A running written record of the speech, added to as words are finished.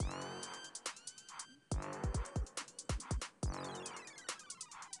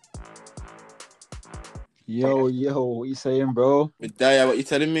Yo, what you saying, bro? Daya, what you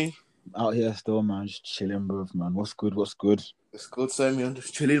telling me? Out here still, man. Just chilling, bro, man. What's good? What's good? It's good, Sam. I'm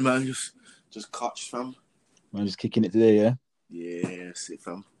just chilling, man. Just catch, fam. Man, just kicking it today, yeah? Yeah, sit,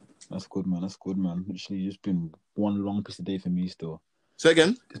 fam. That's good, man. That's good, man. Literally just been one long piece of day for me still. Say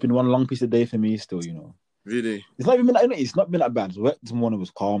again? It's been one long piece of day for me still, you know. Really? It's not even it's not been that bad. Work this morning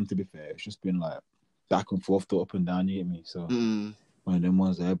was calm, to be fair. It's just been like back and forth, up and down, you get me? So one of them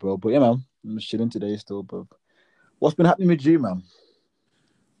ones there, bro. But yeah, man. I'm just chilling today still, bro. What's been happening with you, man?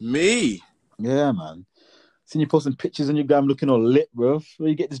 Me? Yeah, man. Seen you posting pictures on your gram looking all lit, bro. Where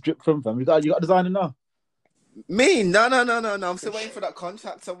you get this drip from, fam? You got a designer now? Me? No. I'm still waiting for that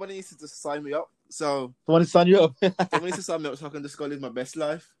contract. Somebody needs to just sign me up. So Someone to sign you up. someone needs to sign me up so I can just go live my best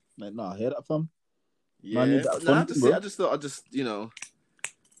life. Like, nah, I hear that, fam. Yeah. Man, But I just thought I'd just,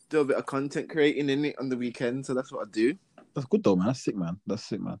 do a bit of content creating in it on the weekend. So that's what I do. That's good though, man. That's sick,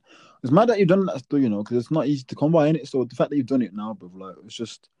 man. It's mad that you've done that still, you know, because it's not easy to come by, innit? So the fact that you've done it now, bro, like, it's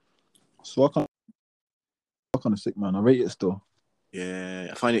just so kind of sick, man. I rate it still. Yeah,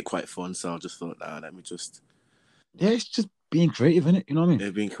 I find it quite fun. So I just thought, let me just. Yeah, it's just being creative, innit? You know what I mean? Yeah,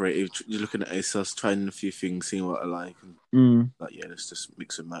 being creative. You're looking at ASOS, trying a few things, seeing what I like. And, let's just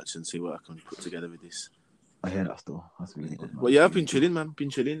mix and match and see what I can put together with this. I hear that still. That's really good, man. Well, yeah, I've been chilling, man.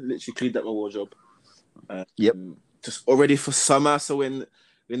 Literally cleaned up my wardrobe. Yep. Just all ready for summer. So when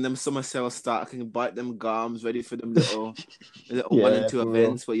them summer sales start, I can bite them gums, ready for them little 1 and 2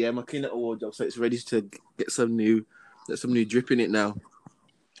 events. But yeah, I'm cleaning up my wardrobe, so it's ready to get some new drip in it now.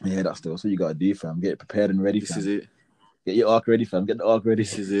 Yeah, that's still. So you gotta do, fam. Get it prepared and ready, fam. This is it. Get your arc ready, fam. Get the arc ready.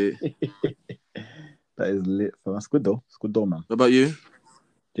 This is it. That is lit, fam. That's good though. It's good though, man. What about you?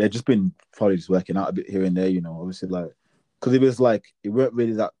 Yeah, just been probably just working out a bit here and there, you know. Obviously, like, because it weren't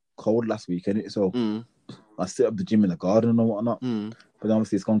really that cold last week, innit? So I set up the gym in the garden and whatnot. But then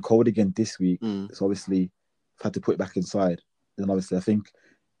obviously it's gone cold again this week. So obviously I've had to put it back inside. Then obviously I think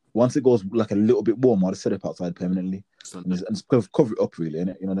once it goes like a little bit warm, I'll just set it up outside permanently and just cover it up, really,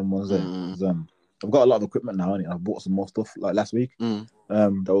 innit? You know, them ones there. 'Cause, I've got a lot of equipment now, innit? I've bought some more stuff like last week.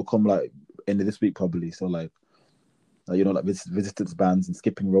 That will come like end of this week probably. So like resistance bands and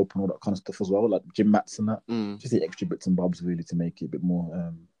skipping rope and all that kind of stuff as well, like gym mats and that. Just the extra bits and bobs really to make it a bit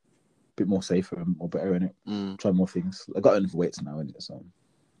more safer and more better in it. Try more things. I got enough weights now in it, so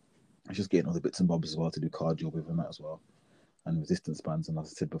I'm just getting other bits and bobs as well to do cardio with and that as well, and resistance bands. And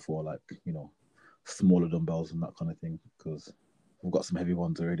as I said before, like smaller dumbbells and that kind of thing, because I've got some heavy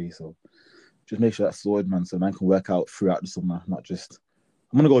ones already. So just make sure that's sorted, man, so man can work out throughout the summer, not just.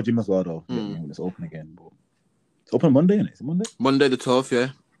 I'm gonna go to gym as well though when it's open again, but. It's open Monday, isn't it? Is it Monday? Monday the 12th, yeah.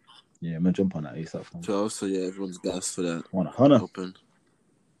 Yeah, I'm going to jump on that ASAP. 12th, so yeah, everyone's gassed for that. 100. Open.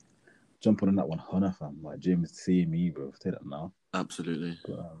 Jump on that 100, fam. Like, Jim is seeing me, bro. Take that now. Absolutely.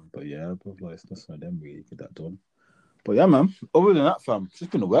 But yeah, bro, like, it's just one of them really get that done. But yeah, man. Other than that, fam, it's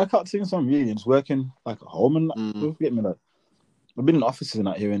just been a workout thing, so I'm really just working like at home and that. Bro, get me, like, I've been in offices and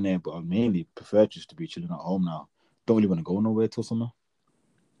that here and there, but I mainly prefer just to be chilling at home now. Don't really want to go nowhere till summer.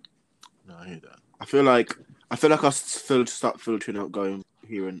 No, I hear that. I feel like I start filtering out going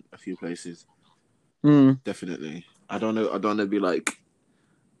here in a few places. Definitely. I don't know. I don't want to be like,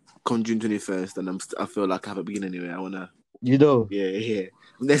 come June 21st, and I feel like I haven't been anywhere. I wanna. You know. Yeah.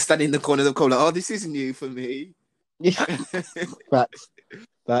 They're standing in the corner of the corner. Like, oh, this is new for me. Facts.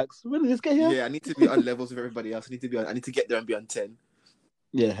 When did this get here? Yeah, I need to be on levels with everybody else. I need to get there and be on 10.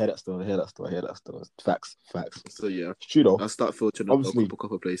 Yeah, I hear that still. Facts. So yeah, it's true though. I'll start filtering up a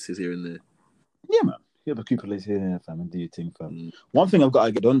couple of places here and there. Yeah, man. You have a few places here and there, fam, and do your thing, fam. One thing I've got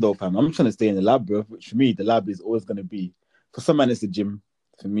to get done though, fam. I'm trying to stay in the lab, bro. Which for me, the lab is always going to be. For some man, it's the gym.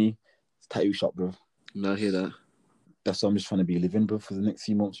 For me, it's tattoo shop, bro. No, I hear that. That's what I'm just trying to be living, bro, for the next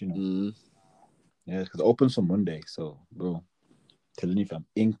few months, you know. Yeah, because it opens on Monday, so, bro, telling you, fam,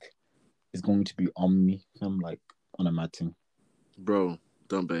 ink is going to be on me, fam, like on a mad thing. Bro,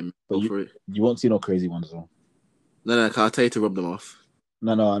 don't blame me. Go for it. You won't see no crazy ones though. No, I'll tell you to rub them off.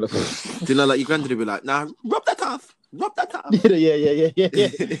 No, I don't. Do you know, like your granddad would be like, nah, rub that off.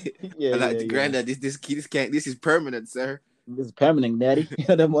 Yeah. Like, granddad, this is permanent, sir. This is permanent, daddy.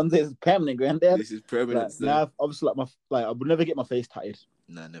 Them ones is permanent, granddad. This is permanent, sir. Nah, obviously, I would never get my face tatted.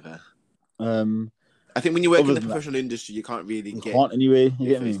 Nah, never. I think when you work in the professional industry, you can't really get. Can't anyway. You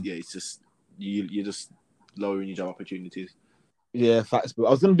get me? Yeah, it's just you're just lowering your job opportunities. Yeah, facts. But I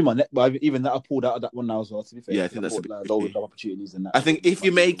was gonna do my neck, but even that I pulled out of that one now as well. To be fair, yeah, I think that's lower job opportunities and that. I think if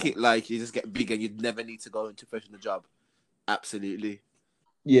you make it like you just get bigger, you'd never need to go into a professional job. Absolutely.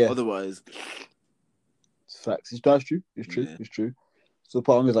 Yeah. Otherwise, it's facts. It's true. It's true. So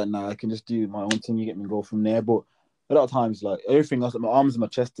part of me is like, nah, I can just do my own thing. You get me, go from there. But a lot of times, like everything else, like my arms and my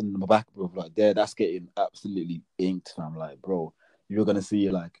chest and my back, bro, like that's getting absolutely inked, fam. Like, bro, you're gonna see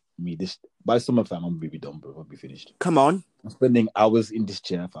like me this by summer, fam. I'm gonna be done, bro. I'll be finished. Come on. I'm spending hours in this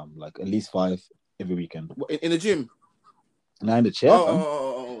chair, fam. Like at least 5 every weekend. In the gym? Now in the chair,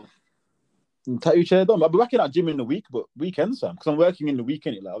 fam. Tattoo chair, done. I'll be working at gym in the week, but weekends, fam. Because I'm working in the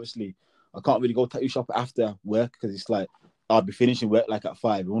weekend. Like obviously, I can't really go tattoo shop after work because it's like I'll be finishing work like at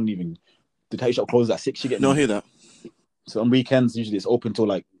 5. It won't even. The tattoo shop closes at 6. You get me? No, I hear that. So on weekends, usually it's open till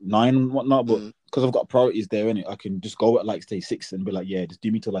like 9 and whatnot. But because I've got priorities there, innit, I can just go at like say 6 and be like, yeah, just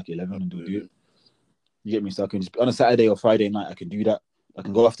do me till like 11 and do it. You get me? So I can just on a Saturday or Friday night, I can do that. I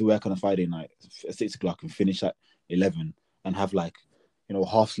can go after work on a Friday night at 6 o'clock and finish at 11 and have like,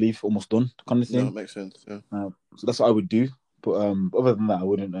 half sleeve almost done kind of thing. No, it makes sense. Yeah. So that's what I would do. But other than that, I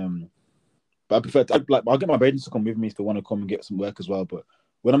wouldn't. But I prefer I'll get my parents to come with me if they want to come and get some work as well. But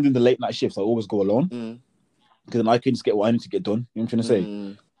when I'm doing the late night shifts, I always go alone because then I can just get what I need to get done. You know what I'm trying to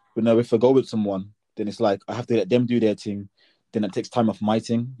say? But now if I go with someone, then it's like I have to let them do their thing. Then it takes time off my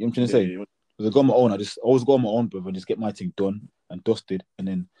thing. You know what I'm trying to say? Yeah. If I go on my own, I just always go on my own, brother, and just get my thing done and dusted. And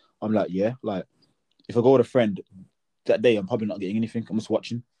then I'm like, yeah, like if I go with a friend that day, I'm probably not getting anything. I'm just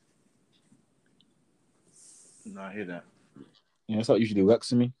watching. No, I hear that. Yeah, that's how it usually works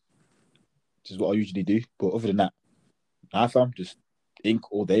for me. Which is what I usually do. But other than that, fam, just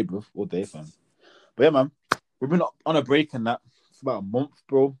ink all day, bro. All day, fam. But yeah, man, we've been on a break and that for about a month,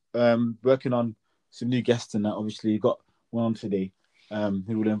 bro. Working on some new guests and that. Obviously, you got one on today. Who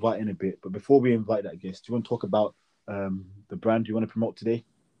we'll invite in a bit. But before we invite that guest, do you want to talk about the brand you want to promote today?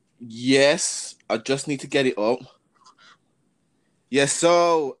 Yes, I just need to get it up. Yes,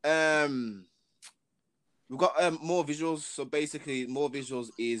 so we've got more visuals. So basically, More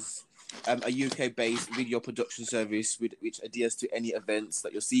Visuals is a UK-based video production service which adheres to any events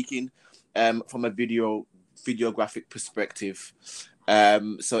that you're seeking from a videographic perspective.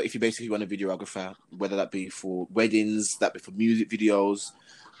 So if you basically want a videographer, whether that be for weddings, that be for music videos,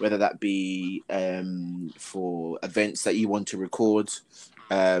 whether that be for events that you want to record,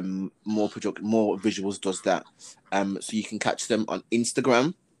 More Visuals does that. So you can catch them on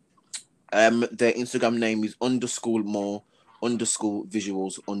Instagram. Their Instagram name is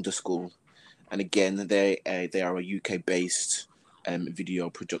 _more_visuals_. And again, they are a UK-based video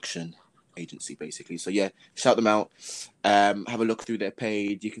production agency, basically. So yeah, shout them out. Have a look through their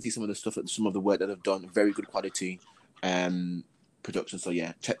page. You can see some of the work that they've done. Very good quality production. So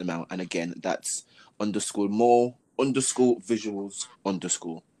yeah, check them out. And again, that's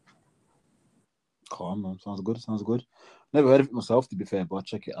 _more_visuals_. Calm, man. Sounds good. Never heard of it myself, to be fair, but I'll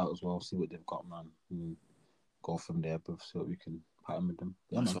check it out as well. See what they've got, man. Go from there, but so we can pattern with them.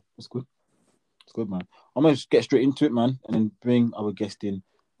 Yeah, man. That's good. It's good, man. I'm gonna just get straight into it, man, and then bring our guest in.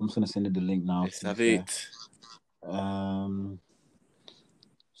 I'm just gonna send you the link now. Let's have it. So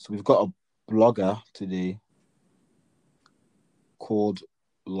we've got a blogger today called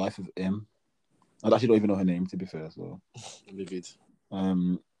Life of M. I actually don't even know her name, to be fair. So vivid.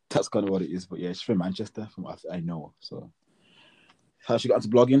 That's kind of what it is. But yeah, she's from Manchester, from what I know. So how she got into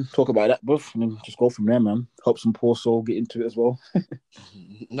blogging? Talk about that, bruv, and then just go from there, man. Help some poor soul get into it as well.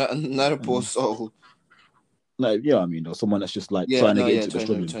 not a poor soul. No, you know what I mean, though. Someone that's just like trying to get into the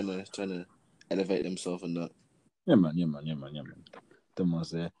struggling. Trying to elevate themselves and that. Yeah, man. Them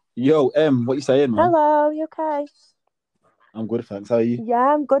ones there. Yo, what you saying, man? Hello, you okay? I'm good, thanks. How are you?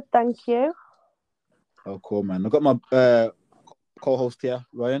 Yeah, I'm good, thank you. Oh, cool, man. I've got my co-host here,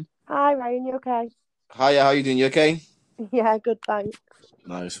 Ryan. Hi, Ryan, you okay? Hiya, how you doing? You okay? Yeah, good, thanks.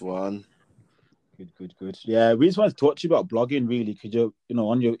 Nice one. Good. Yeah, we just wanted to talk to you about blogging, really, because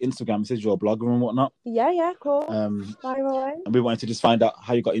on your Instagram it says you're a blogger and whatnot. Yeah, cool. And we wanted to just find out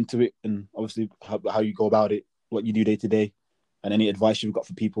how you got into it, and obviously how you go about it, what you do day to day, and any advice you've got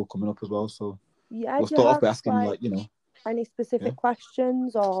for people coming up as well. So yeah, we'll start off by asking, any specific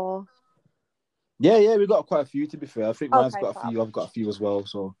questions or. Yeah, we've got quite a few, to be fair. I think Ryan's got a few, I've got a few as well.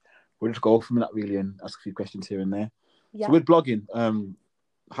 So we'll just go from that, really, and ask a few questions here and there. Yeah. So with blogging,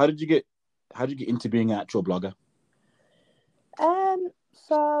 how did you get into being an actual blogger?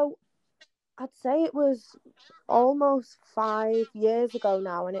 So I'd say it was almost 5 years ago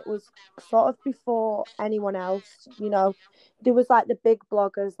now, and it was sort of before anyone else. There was like the big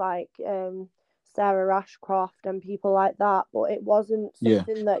bloggers like Sarah Ashcroft and people like that, but it wasn't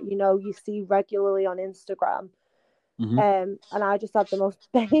something that you see regularly on Instagram. Mm-hmm. And I just had the most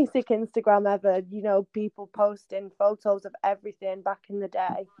basic Instagram ever, people posting photos of everything back in the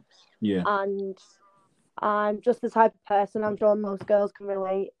day. Yeah. And I'm just the type of person, I'm sure most girls can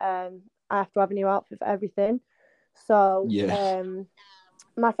relate. I have to have a new outfit for everything. So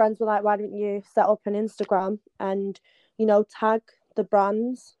my friends were like, why don't you set up an Instagram and, you know, tag the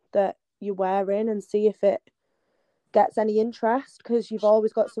brands that you're wearing and see if it gets any interest, because you've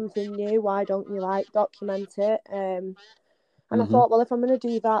always got something new. Why don't you like document it? And I thought, well, if I'm going to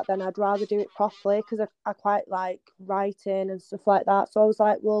do that, then I'd rather do it properly, because I quite like writing and stuff like that. So I was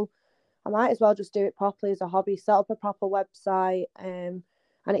like, well, I might as well just do it properly as a hobby, set up a proper website, and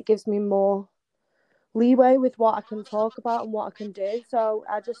it gives me more leeway with what I can talk about and what I can do. So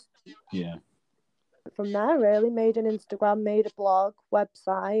I just, from there, really made an Instagram, made a blog,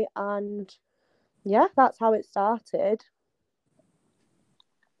 website, and yeah, that's how it started.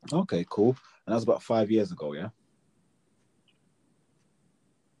 Okay, cool. And that was about 5 years ago, yeah?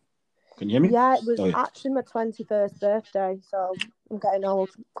 Can you hear me? Yeah, it was actually my 21st birthday, so I'm getting old,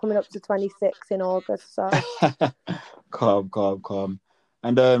 coming up to 26 in August. So calm.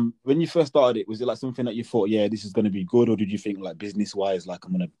 And when you first started it, was it like something that you thought, yeah, this is going to be good, or did you think like business wise, like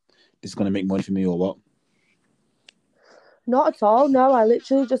this is going to make money for me, or what? Not at all. No, I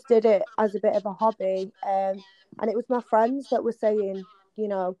literally just did it as a bit of a hobby, and it was my friends that were saying, you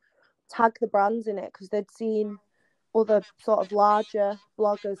know, tag the brands in it, because they'd seen other sort of larger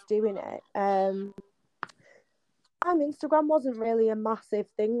bloggers doing it. Instagram wasn't really a massive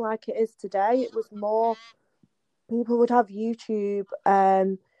thing like it is today. It was more, people would have YouTube,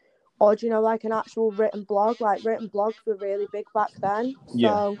 or do you know, like an actual written blog. Like written blogs were really big back then.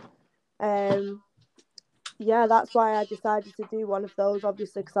 So, yeah, that's why I decided to do one of those,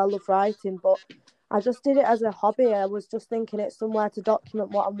 obviously, because I love writing. But I just did it as a hobby. I was just thinking it's somewhere to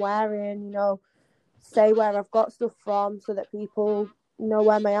document what I'm wearing, you know, say where I've got stuff from, so that people know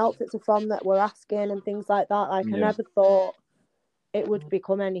where my outfits are from that were asking and things like that. Like, I never thought it would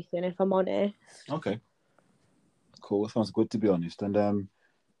become anything, if I'm honest. Okay. Cool. That sounds good, to be honest. And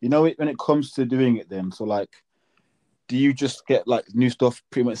you know, when it comes to doing it then, so like, do you just get like new stuff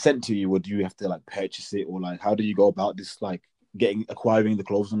pretty much sent to you, or do you have to like purchase it, or like how do you go about this, like acquiring the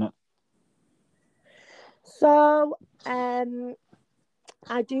clothes and that? So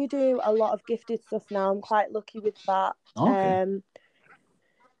I do a lot of gifted stuff now. I'm quite lucky with that. Okay.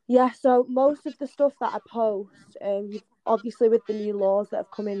 Yeah, so most of the stuff that I post, obviously with the new laws that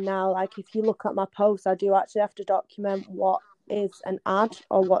have come in now, like if you look at my posts, I do actually have to document what is an ad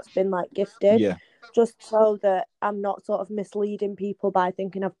or what's been like gifted, just so that I'm not sort of misleading people by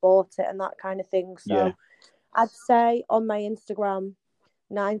thinking I've bought it and that kind of thing. So I'd say on my Instagram,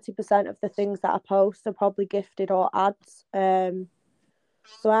 90% of the things that I post are probably gifted or ads.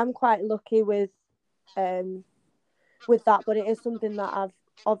 So I'm quite lucky with that, but it is something that I've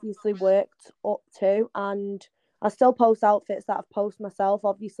obviously worked up to, and I still post outfits that I've posted myself.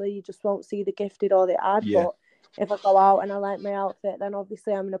 Obviously, you just won't see the gifted or the ad, but if I go out and I like my outfit, then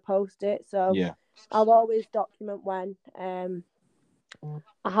obviously I'm going to post it. So I'll always document when I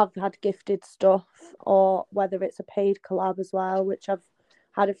have had gifted stuff, or whether it's a paid collab as well, which I've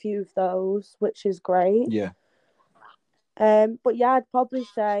had a few of those, which is great. But yeah, I'd probably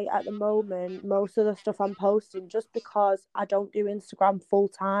say at the moment, most of the stuff I'm posting, just because I don't do Instagram full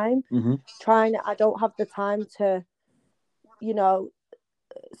time, I don't have the time to, you know,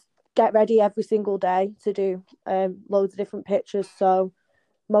 get ready every single day to do loads of different pictures. So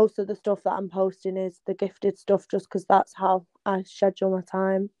most of the stuff that I'm posting is the gifted stuff, just because that's how I schedule my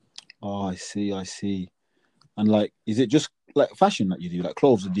time. Oh, I see. And like, is it just like fashion that you do, like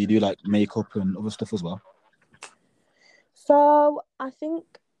clothes, or do you do like makeup and other stuff as well? So I think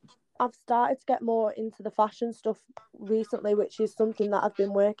I've started to get more into the fashion stuff recently, which is something that I've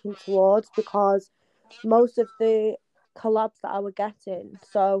been working towards, because most of the collabs that I were getting,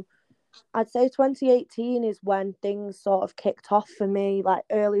 so I'd say 2018 is when things sort of kicked off for me. Like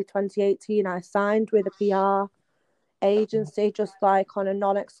early 2018, I signed with a PR agency, just like on a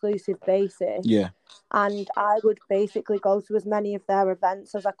non-exclusive basis. And I would basically go to as many of their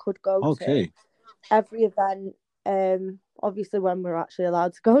events as I could go to. Every event, obviously when we're actually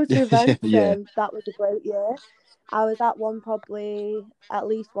allowed to go to events, that was a great year. I was at one probably at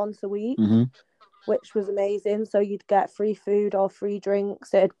least once a week, which was amazing. So you'd get free food or free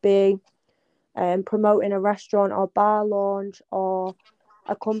drinks. It'd be promoting a restaurant or bar launch, or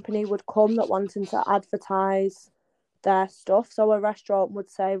a company would come that wanted to advertise their stuff. So a restaurant would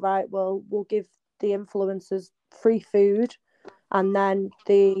say, right, well, we'll give the influencers free food, and then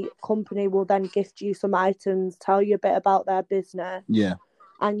the company will then gift you some items, tell you a bit about their business.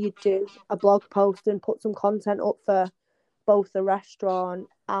 And you do a blog post and put some content up for both the restaurant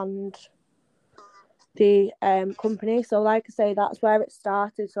and the company. So like I say, that's where it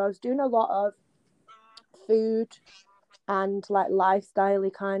started. So I was doing a lot of food and like lifestyle-y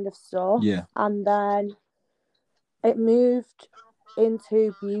kind of stuff. And then it moved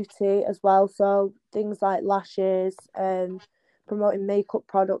into beauty as well. So things like lashes, promoting makeup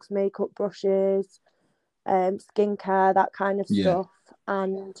products, makeup brushes, skincare, that kind of stuff.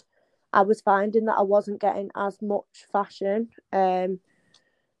 And I was finding that I wasn't getting as much fashion. And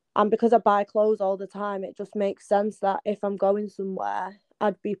because I buy clothes all the time, it just makes sense that if I'm going somewhere,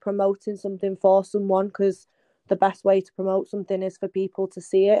 I'd be promoting something for someone, because the best way to promote something is for people to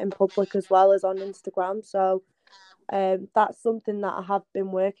see it in public as well as on Instagram. So that's something that I have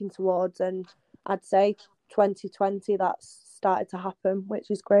been working towards, and I'd say 2020 that's started to happen,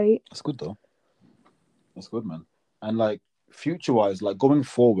 which is great. That's good though. That's good, man. And like future wise, like going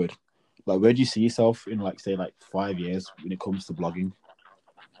forward, like where do you see yourself in like say like 5 years when it comes to blogging?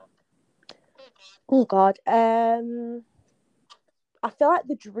 Oh God, I feel like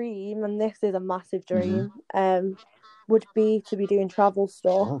the dream, and this is a massive dream, would be to be doing travel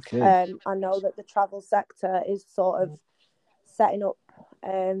stuff. Okay. I know that the travel sector is sort of setting up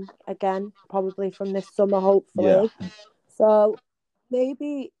again, probably from this summer, hopefully. Yeah. So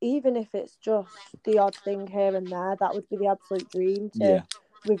maybe even if it's just the odd thing here and there, that would be the absolute dream, to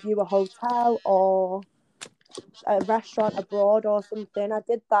review a hotel or a restaurant abroad or something. I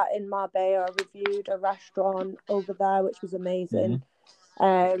did that in Marbella. I reviewed a restaurant over there, which was amazing.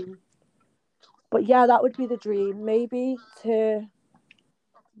 But yeah, that would be the dream. Maybe to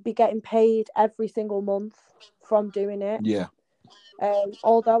be getting paid every single month from doing it. Yeah.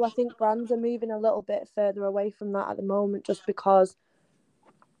 Although I think brands are moving a little bit further away from that at the moment, just because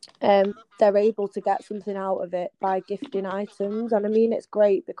they're able to get something out of it by gifting items. And I mean, it's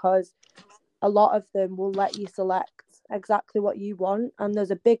great because a lot of them will let you select exactly what you want, and there's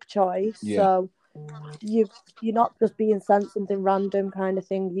a big choice. So you're not just being sent something random kind of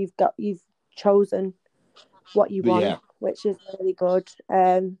thing. You've chosen what you want, which is really good.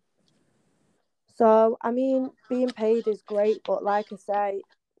 So I mean, being paid is great, but like I say,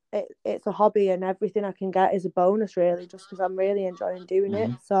 it's a hobby, and everything I can get is a bonus, really, just because I'm really enjoying doing it.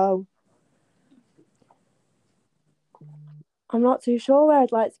 So I'm not too sure where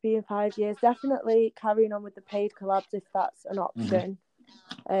I'd like to be in 5 years. Definitely carrying on with the paid collabs if that's an option.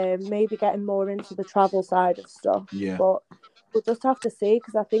 Maybe getting more into the travel side of stuff. But we'll just have to see,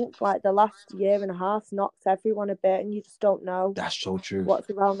 because I think like the last year and a half knocked everyone a bit, and you just don't know. That's so true. What's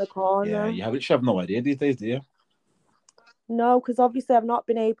around the corner? Yeah, you have no idea these days, do you? No, because obviously I've not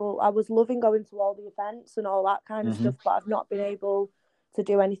been able. I was loving going to all the events and all that kind of stuff, but I've not been able to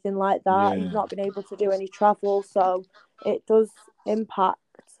do anything like that, and not been able to do any travel. So it does impact.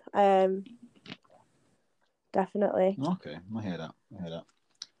 Definitely. Okay, I hear that.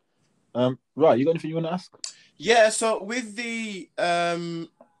 Right, you got anything you want to ask? Yeah, so with the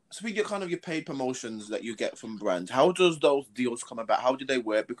so with your kind of your paid promotions that you get from brands, how does those deals come about? How do they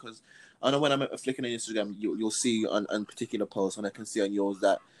work? Because I know when I'm flicking on Instagram, you'll see on particular posts, and I can see on yours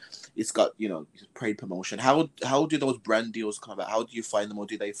that it's got paid promotion. How do those brand deals come about? How do you find them, or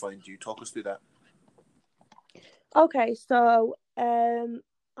do they find you? Talk us through that. Okay, so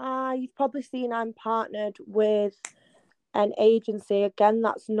you've probably seen I'm partnered with an agency. Again,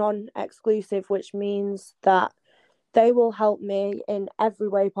 that's non-exclusive, which means that they will help me in every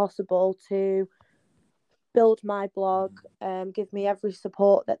way possible to build my blog, give me every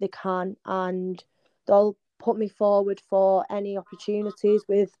support that they can, and they'll put me forward for any opportunities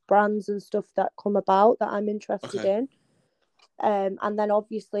with brands and stuff that come about that I'm interested in. And then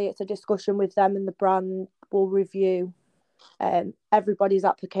obviously it's a discussion with them, and the brand will review everybody's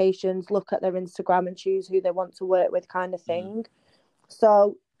applications, look at their Instagram and choose who they want to work with, kind of thing.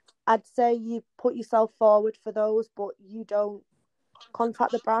 So I'd say you put yourself forward for those, but you don't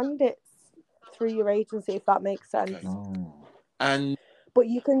contact the brand. It's through your agency, if that makes sense. But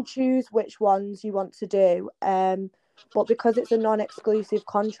you can choose which ones you want to do. But because it's a non-exclusive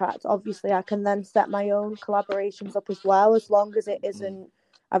contract, obviously I can then set my own collaborations up as well, as long as it isn't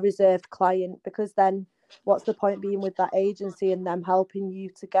a reserved client, because then what's the point being with that agency and them helping you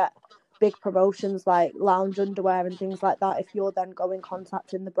to get big promotions like lounge underwear and things like that if you're then going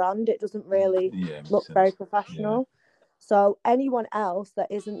contacting the brand? It doesn't really look very professional. So anyone else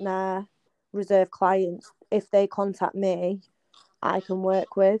that isn't their reserved clients, if they contact me, I can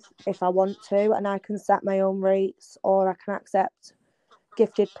work with if I want to, and I can set my own rates, or I can accept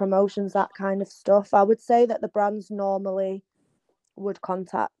gifted promotions, that kind of stuff. I would say that the brands normally would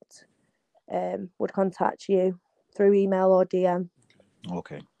contact you through email or DM.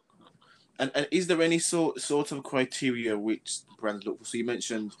 Okay. And is there any sort of criteria which brands look for? So you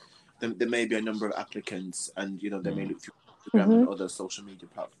mentioned there may be a number of applicants, and they may look through Instagram and other social media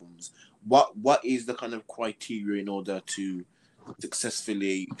platforms. What is the kind of criteria in order to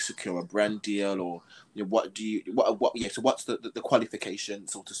successfully secure a brand deal, or what do you what yeah? So what's the qualification,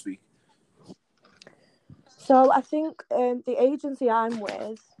 so to speak? So I think the agency I'm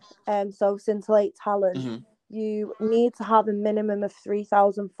with, so Scintillate Talent, you need to have a minimum of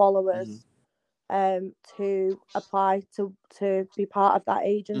 3,000 followers to apply to be part of that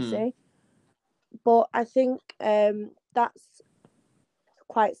agency. But I think that's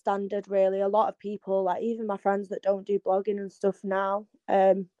quite standard, really. A lot of people, like even my friends that don't do blogging and stuff now,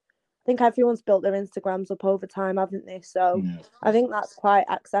 I think everyone's built their Instagrams up over time, haven't they? So I think that's quite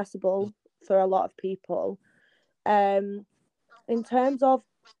accessible for a lot of people. In terms of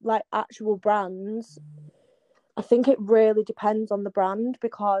like actual brands, I think it really depends on the brand,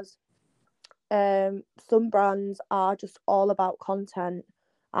 because some brands are just all about content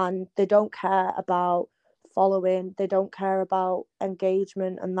and they don't care about following, they don't care about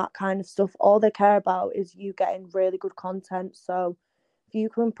engagement and that kind of stuff. All they care about is you getting really good content. So if you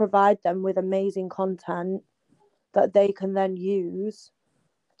can provide them with amazing content that they can then use,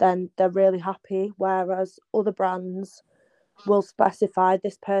 then they're really happy. Whereas other brands will specify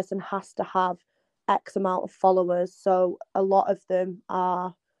this person has to have X amount of followers. So a lot of them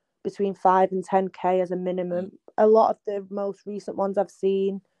are between 5 and 10K as a minimum. A lot of the most recent ones I've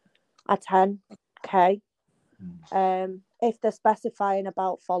seen are 10K. If they're specifying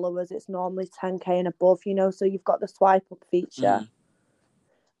about followers, it's normally 10K and above, so you've got the swipe up feature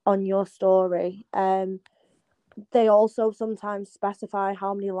on your story. They also sometimes specify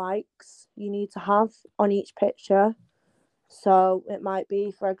how many likes you need to have on each picture. So it might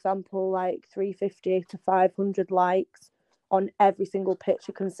be, for example, like 350 to 500 likes on every single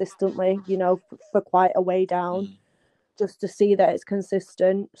picture consistently, for quite a way down, just to see that it's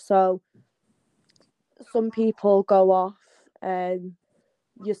consistent. So some people go off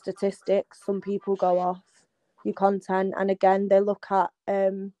your statistics, some people go off your content. And again, they look at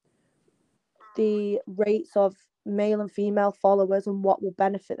the rates of male and female followers and what will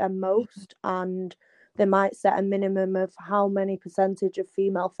benefit them most. And they might set a minimum of how many percentage of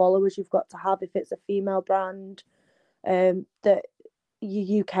female followers you've got to have if it's a female brand. That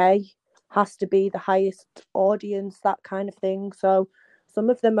your UK has to be the highest audience, that kind of thing. So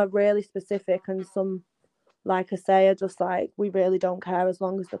some of them are really specific, and some, like I say, are just like, we really don't care as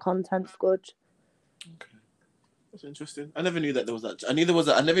long as the content's good. Okay, that's interesting. I never knew that there was that. I knew there was.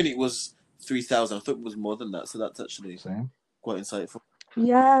 I never knew it was 3,000. I thought it was more than that. So that's actually quite insightful.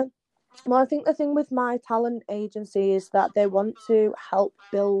 Yeah. Well, I think the thing with my talent agency is that they want to help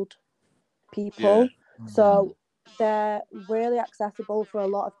build people. Yeah. So they're really accessible for a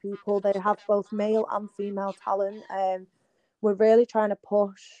lot of people. They have both male and female talent. We're really trying to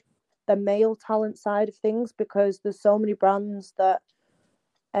push the male talent side of things, because there's so many brands that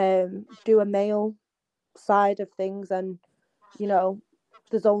do a male side of things, and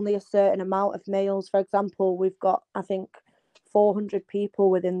there's only a certain amount of males. For example, we've got, I think, 400 people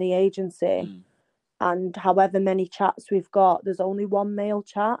within the agency, and however many chats we've got, there's only one male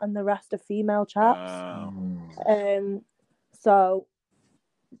chat and the rest are female chats. So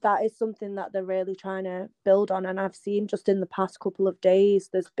that is something that they're really trying to build on. And I've seen just in the past couple of days,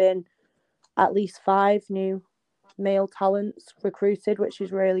 there's been at least 5 new male talents recruited, which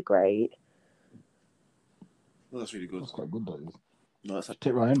is really great. Well, that's really good. That's quite good, that is. No, that's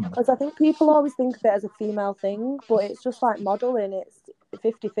tip right in, man. Because I think people always think of it as a female thing, but it's just like modelling. It's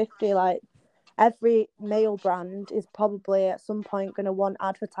 50-50. Like, every male brand is probably at some point going to want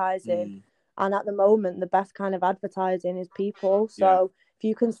advertising. And at the moment, the best kind of advertising is people. So if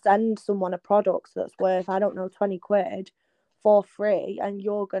you can send someone a product that's worth, I don't know, 20 quid for free, and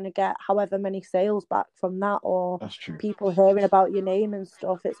you're going to get however many sales back from that, or people hearing about your name and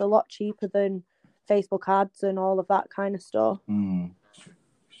stuff, it's a lot cheaper than Facebook ads and all of that kind of stuff. And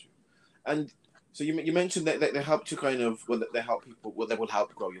so you mentioned that they help to kind of, they help people, they will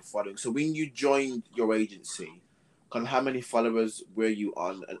help grow your following. So when you joined your agency, kind of how many followers were you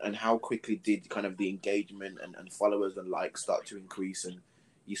on, and how quickly did kind of the engagement and followers and likes start to increase, and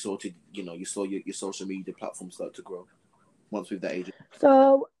you saw your social media platform start to grow once with the agency?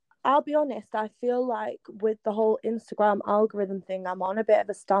 So I'll be honest, I feel like with the whole Instagram algorithm thing, I'm on a bit of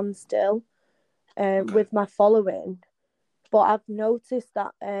a standstill with my following. But I've noticed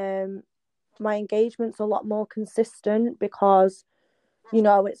that my engagement's a lot more consistent, because,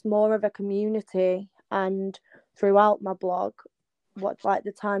 it's more of a community. And throughout my blog,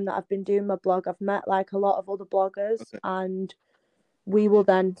 the time that I've been doing my blog, I've met like a lot of other bloggers, and we will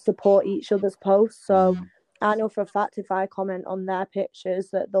then support each other's posts. So I know for a fact if I comment on their pictures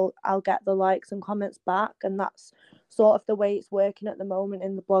that I'll get the likes and comments back. And that's sort of the way it's working at the moment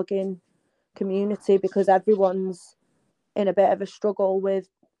in the blogging community, because everyone's in a bit of a struggle with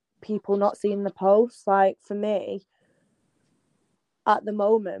people not seeing the posts. Like for me, at the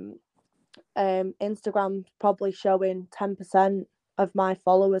moment, Instagram's probably showing 10% of my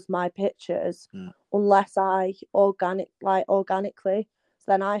followers my pictures, unless I organically. So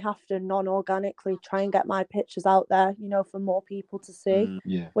then I have to non-organically try and get my pictures out there, you know, for more people to see.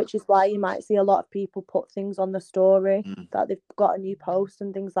 Which is why you might see a lot of people put things on the story that they've got a new post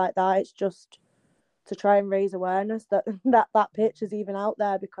and things like that. It's just to try and raise awareness that that picture's even out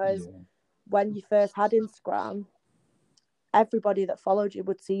there, because when you first had Instagram, everybody that followed you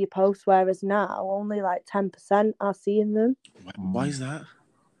would see your posts, whereas now only like 10% are seeing them. Why is that?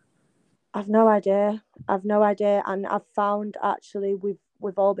 I've no idea, and I've found actually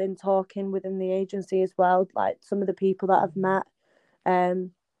we've all been talking within the agency as well, like some of the people that I've met,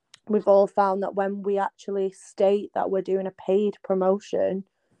 we've all found that when we actually state that we're doing a paid promotion,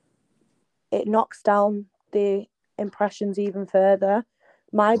 it knocks down the impressions even further.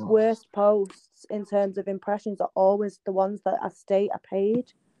 My worst posts in terms of impressions are always the ones that I state are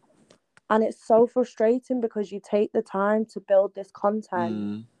paid. And it's so frustrating because you take the time to build this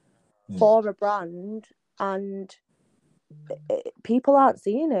content for a brand and people aren't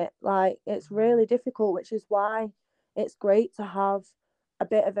seeing it. Like, it's really difficult, which is why it's great to have a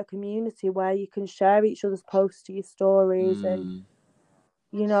bit of a community where you can share each other's posts to your stories. And,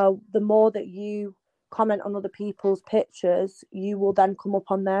 you know, the more that you comment on other people's pictures, you will then come up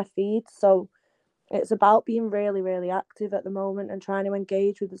on their feed. So it's about being really, really active at the moment and trying to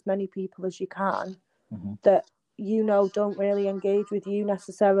engage with as many people as you can that, you know, don't really engage with you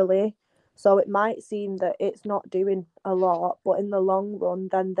necessarily. So it might seem that it's not doing a lot, but in the long run,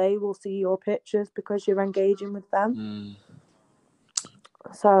 then they will see your pictures because you're engaging with them.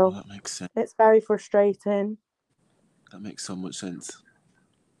 So that makes sense. It's very frustrating. That makes so much sense.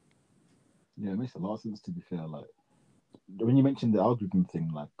 Yeah, it makes a lot of sense, to be fair. Like, when you mentioned the algorithm thing,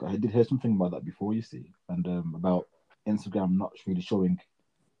 like, I did hear something about that before, you see, and about Instagram not really showing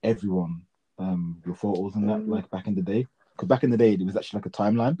everyone your photos and that, like back in the day. Because back in the day, it was actually like a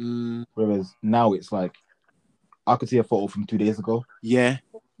timeline, whereas now it's like, I could see a photo from 2 days ago. Yeah.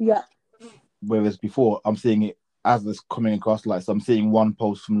 Whereas before, I'm seeing it as it's coming across. Like, so I'm seeing one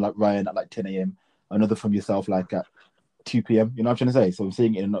post from like Ryan at like 10 a.m, another from yourself like at 2 p.m. You know what I'm trying to say? So I'm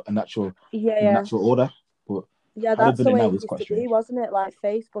seeing it in a natural order. But that's the way it used to be, wasn't it? Like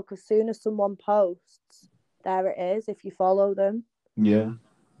Facebook, as soon as someone posts, there it is, if you follow them. Yeah.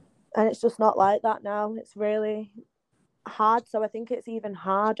 And it's just not like that now. It's really hard. So I think it's even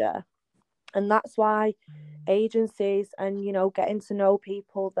harder. And that's why agencies and, you know, getting to know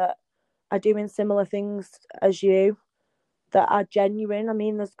people that are doing similar things as you, that are genuine. I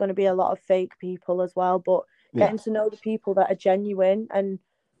mean, there's going to be a lot of fake people as well, but getting to know the people that are genuine. And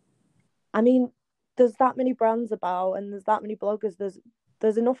I mean, there's that many brands about and there's that many bloggers.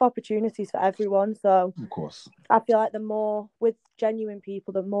 There's enough opportunities for everyone. So of course, I feel like the more with genuine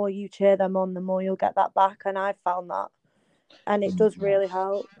people, the more you cheer them on, the more you'll get that back. And I've found that. And it does really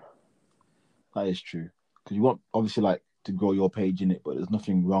help. That is true. Because you want, obviously, like, to grow your page in it, but there's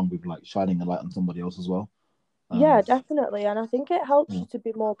nothing wrong with, like, shining a light on somebody else as well. Yeah, definitely. And I think it helps you to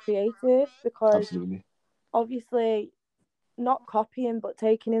be more creative because obviously not copying, but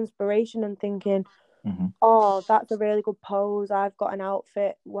taking inspiration and thinking, oh, that's a really good pose. I've got an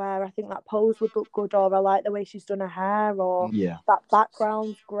outfit where I think that pose would look good, or I like the way she's done her hair, or that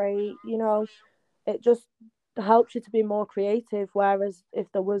background's great. You know, it just helps you to be more creative. Whereas if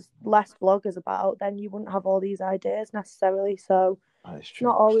there was less bloggers about, then you wouldn't have all these ideas necessarily. So it's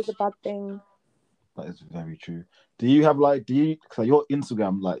not always a bad thing. That is very true. Do you have so your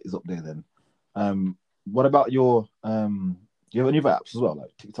Instagram like is up there then? What about your do you have any other apps as well,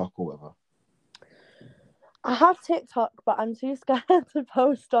 like TikTok or whatever? I have TikTok, but I'm too scared to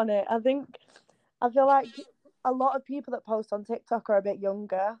post on it. I feel like a lot of people that post on TikTok are a bit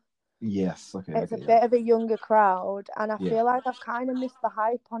younger. Yes, okay. It's a bit of a younger crowd, and I feel like I've kind of missed the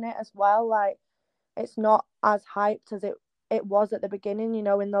hype on it as well. Like, it's not as hyped as it was at the beginning, you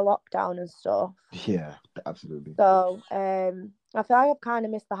know, in the lockdown and stuff. Yeah, absolutely. So, I feel like I've kind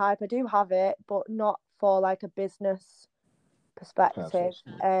of missed the hype. I do have it, but not for like a business perspective.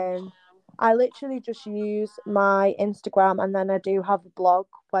 I literally just use my Instagram, and then I do have a blog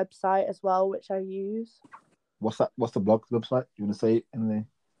website as well, which I use. What's that? What's the blog website? You want to say it in the?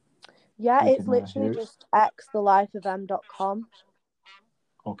 Yeah, it's literally just xthelifeofm.com.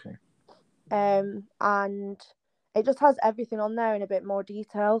 Okay. And it just has everything on there in a bit more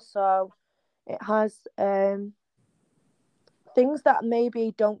detail. So it has things that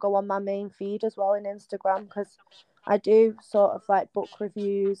maybe don't go on my main feed as well in Instagram, because I do sort of like book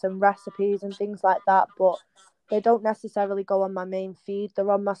reviews and recipes and things like that. But they don't necessarily go on my main feed. They're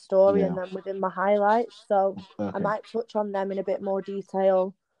on my story and then within my highlights. So I might touch on them in a bit more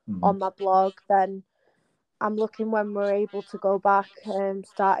detail on my blog. Then I'm looking when we're able to go back and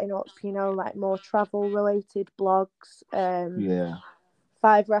starting up, you know, like more travel related blogs.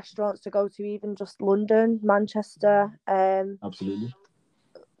 5 restaurants to go to, even just London, Manchester. Absolutely.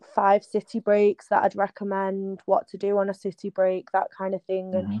 5 city breaks that I'd recommend, what to do on a city break, that kind of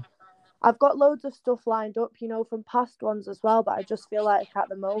thing. And I've got loads of stuff lined up, you know, from past ones as well, but I just feel like at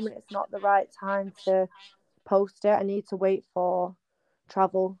the moment it's not the right time to post it. I need to wait for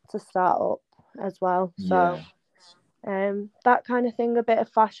travel to start up as well. So that kind of thing, a bit of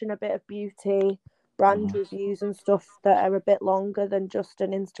fashion, a bit of beauty, brand reviews and stuff that are a bit longer than just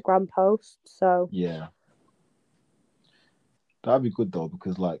an Instagram post. So that'd be good though,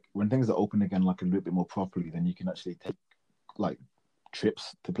 because like when things are open again, like a little bit more properly, then you can actually take like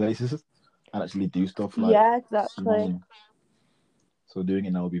trips to places and actually do stuff. Like, exactly. So doing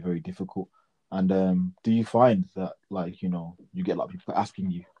it now will be very difficult. And do you find that, like, you know, you get like people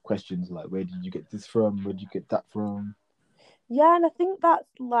asking you questions like, where did you get this from? Where did you get that from? Yeah, and I think that's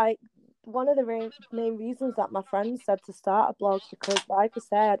like one of the main reasons that my friends said to start a blog, because like I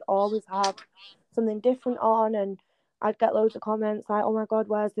said, I'd always have something different on, and I'd get loads of comments like, oh my God,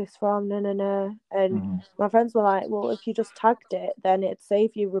 where's this from? No. And my friends were like, well, if you just tagged it, then it'd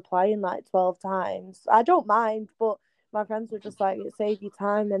save you replying like 12 times. I don't mind, but my friends were just like, it'd save you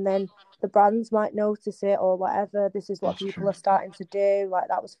time, and then the brands might notice it or whatever. This is what people are starting to do. Like,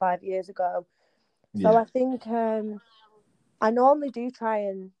 that was 5 years ago. So I think I normally do try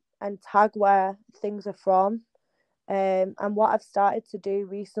and tag where things are from. And what I've started to do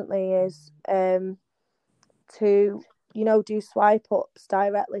recently is to, you know, do swipe ups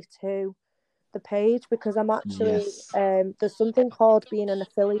directly to the page, because I'm actually there's something called being an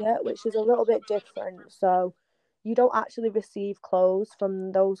affiliate, which is a little bit different. So you don't actually receive clothes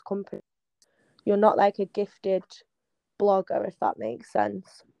from those companies. You're not like a gifted blogger, if that makes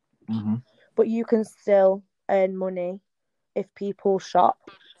sense. But you can still earn money if people shop.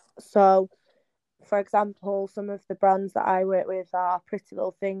 So, for example, some of the brands that I work with are Pretty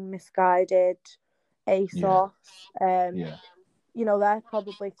Little Thing, Missguided, ASOS. You know, they're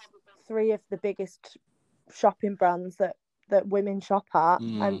probably 3 of the biggest shopping brands that women shop at,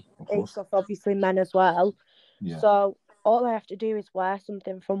 and ASOS obviously men as well. So all I have to do is wear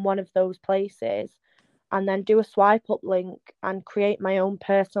something from one of those places and then do a swipe up link and create my own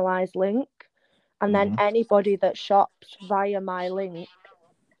personalized link. And then anybody that shops via my link,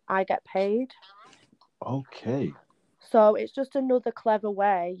 I get paid. Okay. So it's just another clever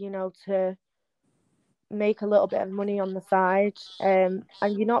way, you know, to make a little bit of money on the side. And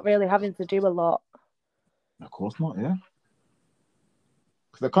you're not really having to do a lot. Of course not, yeah.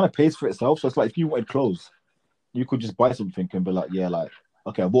 Because that kind of pays for itself. So it's like if you wanted clothes, you could just buy something and be like, yeah, like,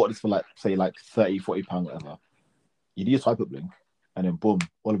 okay, I bought this for like, say, like 30, 40 pounds, whatever. You do a swipe up link, and then boom,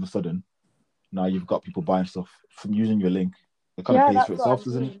 all of a sudden, now you've got people buying stuff from using your link. It kind of pays for itself,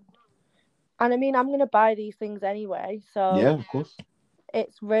 doesn't it? And I mean, I'm going to buy these things anyway. So yeah, of course.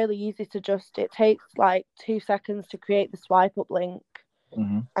 It's really easy to it takes like 2 seconds to create the swipe up link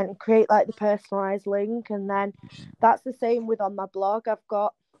and create like the personalized link. And then that's the same with on my blog.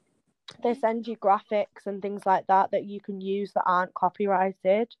 They send you graphics and things like that you can use that aren't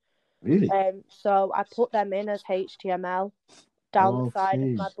copyrighted. Really? So I put them in as HTML down the side of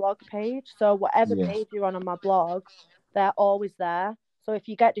my blog page. So whatever page you're on my blog, they're always there. So if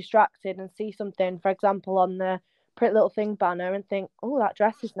you get distracted and see something, for example, on the Pretty Little Thing banner and think, oh, that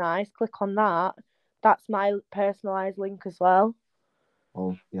dress is nice, click on that. That's my personalised link as well.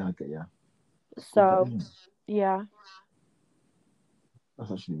 Oh, yeah, I get you. So, yeah.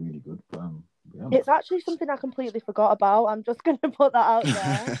 That's actually really good. It's actually something I completely forgot about. I'm just going to put that out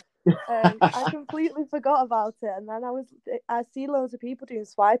there. I completely forgot about it, and then I see loads of people doing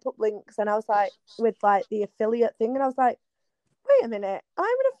swipe up links, and I was like, with like the affiliate thing, and I was like, wait a minute, I'm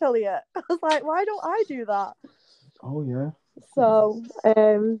an affiliate. I was like, why don't I do that? Oh yeah. So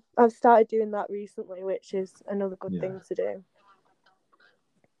I've started doing that recently, which is another good thing to do.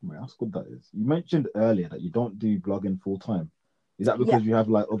 Well, that's good. That is. You mentioned earlier that you don't do blogging full time. Is that because you have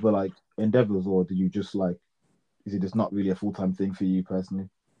like other like endeavors, or do you just like? Is it just not really a full time thing for you personally?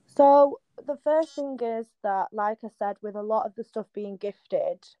 So the first thing is that, like I said, with a lot of the stuff being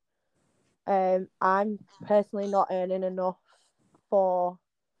gifted, I'm personally not earning enough for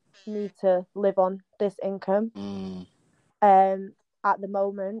me to live on this income. At the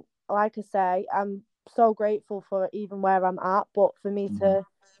moment, like I say, I'm so grateful for even where I'm at, but for me to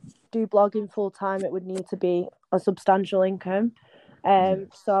do blogging full time, it would need to be a substantial income.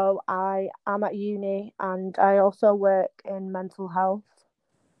 So I am at uni and I also work in mental health.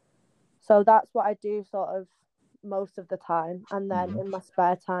 So that's what I do sort of most of the time. And then in my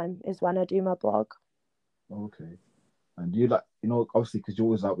spare time is when I do my blog. Okay. And you like, obviously, because you're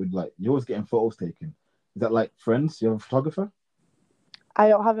always out with you're always getting photos taken. Is that like friends? You have a photographer? I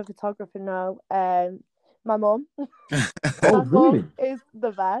don't have a photographer, no. My mum. Oh, really? Is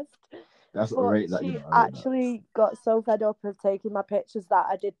the best. That's but great. She actually got so fed up of taking my pictures that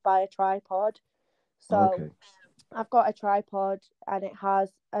I did buy a tripod. So I've got a tripod and it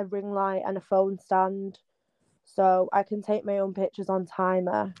has a ring light and a phone stand. So I can take my own pictures on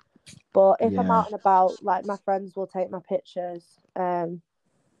timer. But if I'm out and about, like my friends will take my pictures.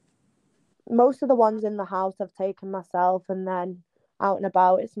 Most of the ones in the house I've taken myself, and then out and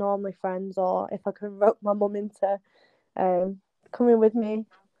about it's normally friends, or if I can rope my mum into coming with me,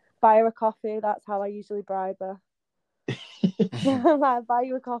 buy her a coffee. That's how I usually bribe her. Like, buy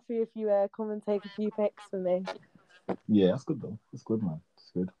you a coffee if you come and take a few pics for me. Yeah, that's good though. That's good, man.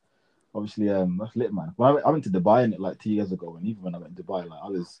 That's good. Obviously, that's lit, man. When I went to Dubai and like 2 years ago, and even when I went to Dubai, like I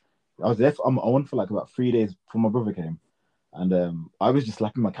was there. I went for like about 3 days before my brother came, and I was just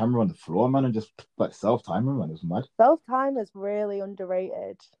slapping my camera on the floor, man, and just like self-timing, man. It was mad. Self-time is really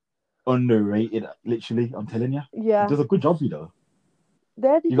underrated. Underrated, literally. I'm telling you. Yeah, it does a good job, you know.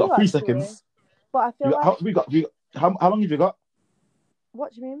 You got 3 seconds. But I feel how long have you got?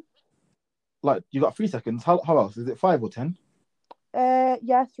 What do you mean? Like you got 3 seconds. How else? Is it 5 or 10?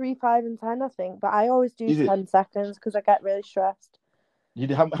 Yeah, 3, 5, and 10, I think. But I always do 10 seconds because I get really stressed. You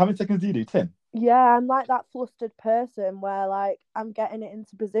do, how many seconds do you do? 10? Yeah, I'm like that flustered person where like I'm getting it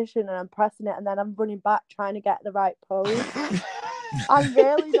into position and I'm pressing it and then I'm running back trying to get the right pose. I'm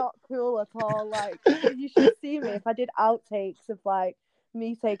really not cool at all. Like you should see me if I did outtakes of like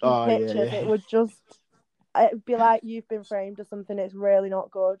me taking pictures. It would it'd be like you've been framed or something. It's really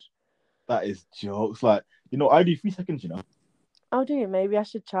not good. That is jokes. Like, I do 3 seconds, Oh, do you? Maybe I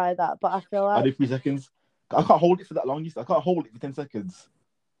should try that. But I feel like I do 3 seconds. I can't hold it for that long. I can't hold it for 10 seconds.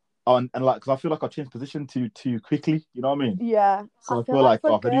 And like, because I feel like I change position too quickly. You know what I mean? Yeah. So I feel like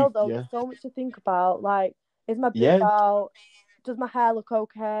for a girl, though, there's so much to think about. Like, is my boob out? Does my hair look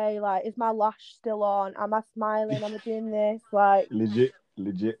okay? Like, is my lash still on? Am I smiling? Am I doing this? Like, legit.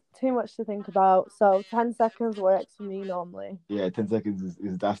 Too much to think about. So 10 seconds works for me normally. Yeah, 10 seconds is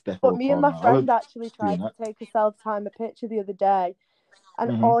that's definitely. But me and my friend actually tried to take a self-timer picture the other day.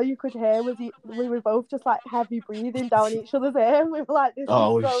 And all you could hear was we were both just like heavy breathing down each other's ear. And we were like, this is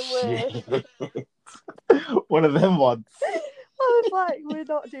so weird. One of them ones. I was like, we're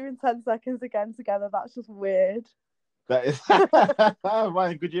not doing 10 seconds again together. That's just weird. That is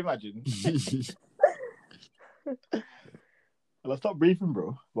Ryan, could you imagine? Well, stop breathing,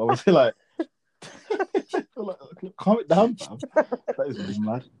 bro. But obviously, like, calm it down, fam. That is really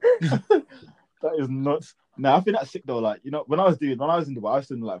mad. That is nuts. Now, I think that's sick though. Like, when I was in Dubai, I was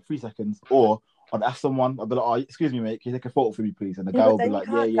doing like 3 seconds, or I'd ask someone, I'd be like, "Oh, excuse me, mate, can you take a photo for me, please?" And the guy would be like,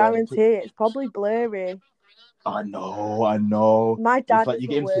 "Yeah, yeah." Guarantee it's probably blurry. I know. My dad is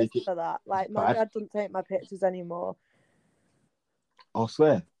the worst for that. Like, my dad doesn't take my pictures anymore. I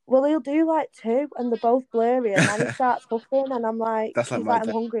swear. Well, he'll do like 2, and they're both blurry, and then he starts huffing, and I'm like, That's like he's like,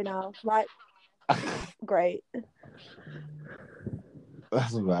 I'm hungry now. I'm like, great.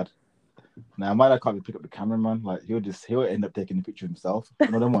 That's bad. Now, my dad can't pick up the camera, man. Like, he'll end up taking the picture himself.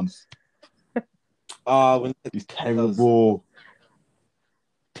 One of them ones. He's terrible.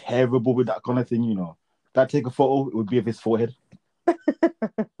 Terrible with that kind of thing, If I take a photo, it would be of his forehead.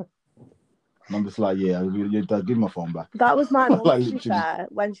 And I'm just like, yeah, give me my phone back. That was my mum, to be fair,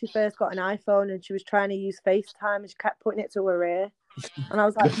 when she first got an iPhone and she was trying to use FaceTime and she kept putting it to her ear. And I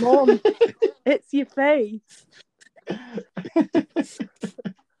was like, Mum, it's your face.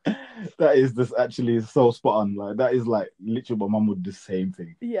 That is just actually so spot on. Like, that is like literally my mum would do the same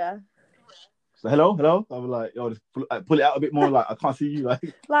thing. Yeah. So hello. I was like, yo, just pull it out a bit more. Like, I can't see you. Like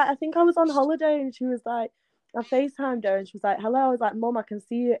I think I was on holiday and she was like, I FaceTimed her and she was like, hello. I was like, Mum, I can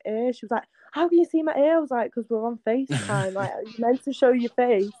see your ear. She was like, how can you see my ear? I was like, because we're on FaceTime. Like, are you meant to show your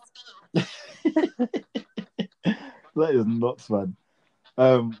face? That is nuts, man.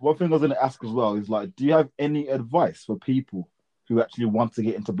 One thing I was going to ask as well is like, do you have any advice for people who actually want to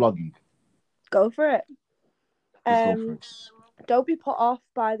get into blogging? Go for it. Go for it. Don't be put off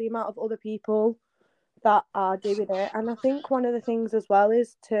by the amount of other people that are doing it. And I think one of the things as well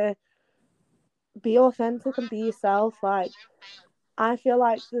is to be authentic and be yourself. Like, I feel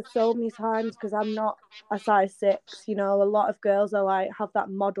like there's so many times, because I'm not a size 6, a lot of girls are like, have that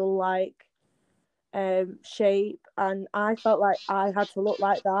model like shape, and I felt like I had to look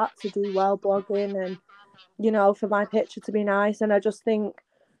like that to do well blogging, and you know, for my picture to be nice. And I just think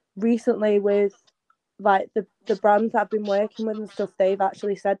recently with like the brands that I've been working with and stuff, they've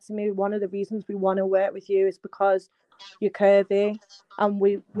actually said to me, one of the reasons we want to work with you is because you're curvy, and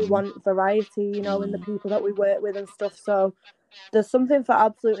we want variety, you know, in the people that we work with and stuff. So there's something for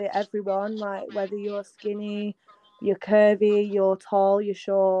absolutely everyone, like whether you're skinny, you're curvy, you're tall, you're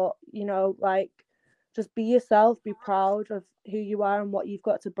short, you know, like just be yourself, be proud of who you are and what you've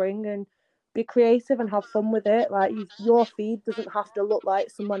got to bring, and be creative and have fun with it. Like your feed doesn't have to look like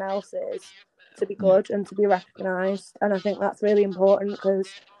someone else's to be good and to be recognised. And I think that's really important, because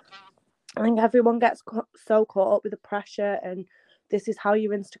I think everyone gets so caught up with the pressure and this is how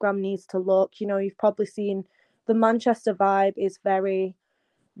your Instagram needs to look. You know, you've probably seen the Manchester vibe is very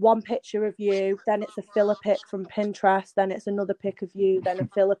one picture of you, then it's a filler pic from Pinterest, then it's another pic of you, then a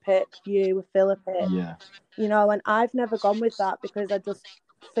filler pic, you, a filler pic. Yeah. You know, and I've never gone with that because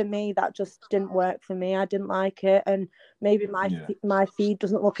for me, that just didn't work for me. I didn't like it. And maybe my feed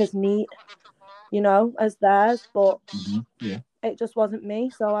doesn't look as neat, you know, as theirs, but it just wasn't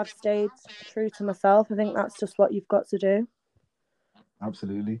me. So I've stayed true to myself. I think that's just what you've got to do.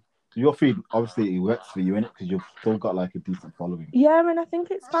 Absolutely. So your feed, obviously, it works for you, innit? Because you've still got like a decent following. Yeah, and I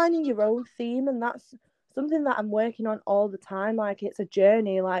think it's finding your own theme, and that's something that I'm working on all the time. Like, it's a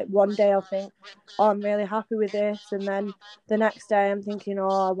journey. Like, one day I'll think, oh, I'm really happy with this, and then the next day I'm thinking,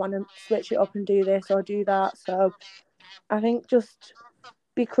 oh, I want to switch it up and do this or do that. So I think just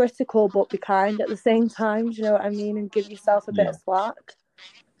be critical but be kind at the same time, do you know what I mean? And give yourself a bit of slack.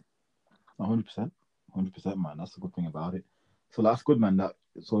 100%, man. That's the good thing about it. So that's good, man.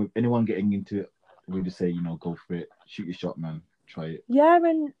 So if anyone getting into it, we just say, you know, go for it, shoot your shot, man. Try it. Yeah,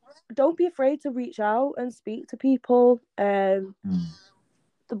 and don't be afraid to reach out and speak to people. One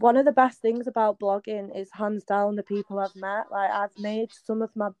of the best things about blogging is hands down the people I've met. Like I've met some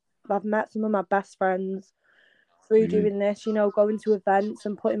of my best friends through doing this, you know, going to events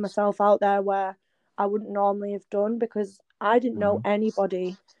and putting myself out there where I wouldn't normally have done, because I didn't know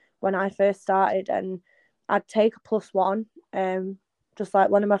anybody when I first started, and I'd take a +1, just like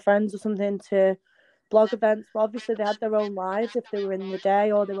one of my friends or something, to blog events. But obviously they had their own lives if they were in the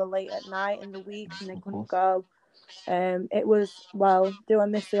day or they were late at night in the week and they couldn't go. It was, well, do I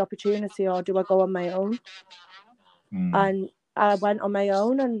miss the opportunity or do I go on my own? And I went on my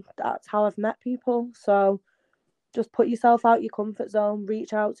own, and that's how I've met people. So just put yourself out your comfort zone,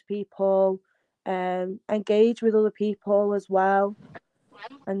 reach out to people, engage with other people as well,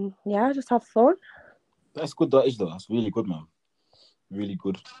 and yeah, just have fun. That's good, that is, though. That's really good, man. Really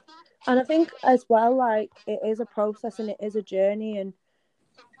good. And I think as well, like, it is a process and it is a journey, and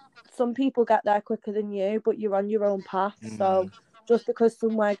some people get there quicker than you, but you're on your own path. So just because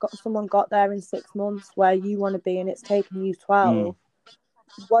someone got there in 6 months where you want to be and it's taken you 12,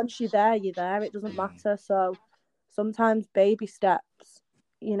 once you're there, it doesn't matter. So sometimes baby steps,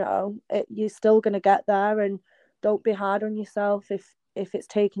 you know, you're still going to get there, and don't be hard on yourself if it's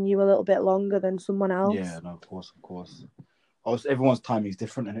taking you a little bit longer than someone else. Yeah, no, of course. Also, everyone's time is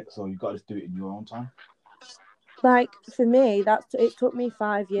different, innit? So you've got to do it in your own time. Like for me, it took me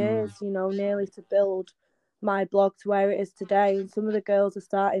 5 years, you know, nearly to build my blog to where it is today. And some of the girls are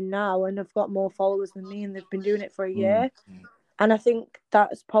starting now and have got more followers than me, and they've been doing it for a year. And I think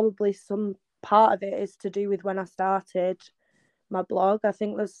that's probably some part of it is to do with when I started my blog. I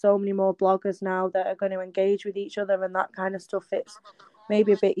think there's so many more bloggers now that are going to engage with each other and that kind of stuff. It's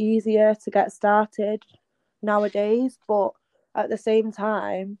maybe a bit easier to get started nowadays, but at the same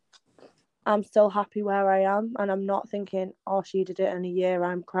time, I'm still happy where I am, and I'm not thinking, oh, she did it in a year,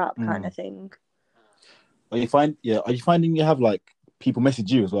 I'm crap, kind of thing. Are you finding you have like people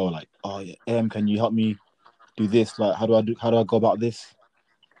message you as well, like, oh yeah, can you help me do this? Like, how do I go about this?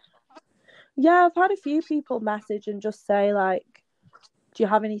 Yeah, I've had a few people message and just say, like, do you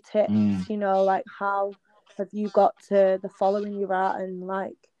have any tips? You know, like, how have you got to the following you're at, and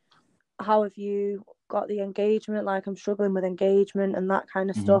like, how have you got the engagement? Like, I'm struggling with engagement and that kind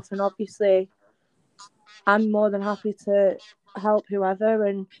of stuff. And obviously I'm more than happy to help whoever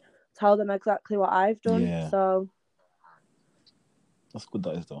and tell them exactly what I've done. Yeah. So that's good,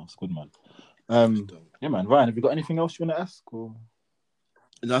 that is, though. It's good, man. Yeah, man. Ryan, have you got anything else you want to ask? Or...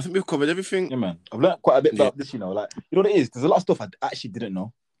 No, I think we've covered everything. Yeah, man. I've learned quite a bit about this, you know. Like, you know what it is? There's a lot of stuff I actually didn't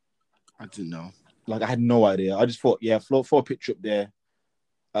know. I didn't know. Like, I had no idea. I just thought, yeah, throw a picture up there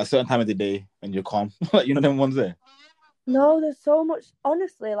at a certain time of the day and you're calm. Like, you know them ones there? No, there's so much.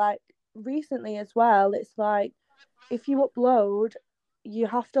 Honestly, like, recently as well, it's like, if you upload, you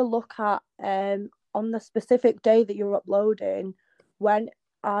have to look at, on the specific day that you're uploading, when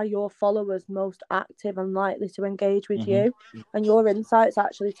are your followers most active and likely to engage with you? And your insights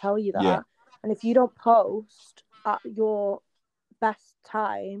actually tell you that. Yeah. And if you don't post at your best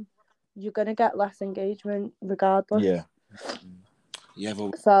time, you're going to get less engagement regardless. Yeah. Yeah.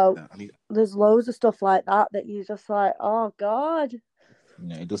 So there's loads of stuff like that you're just like, oh God.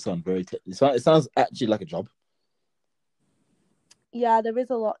 Yeah, it does sound very... it sounds actually like a job. Yeah, there is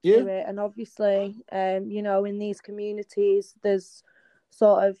a lot to it. And obviously, you know, in these communities, there's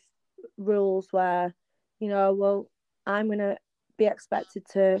sort of rules where, you know, well, I'm going to be expected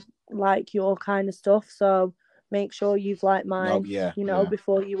to like your kind of stuff. So make sure you've liked mine,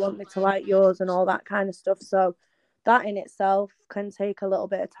 before you want me to like yours and all that kind of stuff. So that in itself can take a little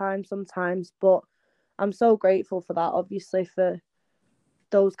bit of time sometimes. But I'm so grateful for that, obviously, for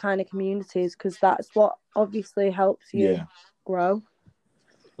those kind of communities, because that's what obviously helps you grow.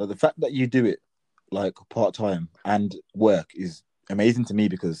 But the fact that you do it like part-time and work is amazing to me,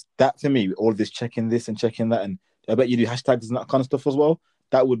 because that, to me, all this checking this and checking that, and I bet you do hashtags and that kind of stuff as well,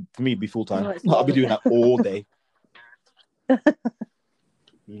 that would, for me, be full-time. I'll be doing that all day.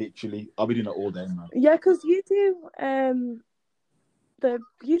 Literally, I'll be doing that all day, man. Yeah, because you do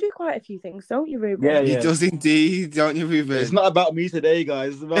you do quite a few things, don't you, Ruben? Yeah. He does indeed, don't you, Ruben? It's not about me today,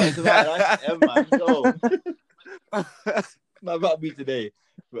 guys. It's about man. Go. Not about me today.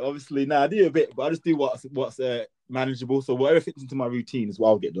 But obviously, I do a bit, but I just do what's manageable. So whatever fits into my routine is what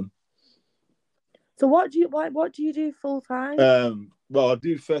I'll get done. So what do you do full time? Well, I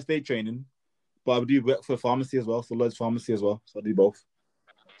do first aid training, but I do work for a pharmacy as well, so Lloyd's Pharmacy as well. So I do both.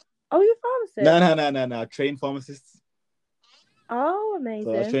 Oh, you're a pharmacist? No. I train pharmacists. Oh, amazing.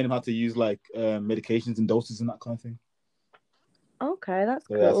 So I was training them how to use like medications and doses and that kind of thing. Okay, that's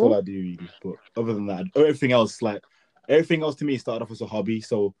cool. That's all I do really. But other than that, everything else to me started off as a hobby.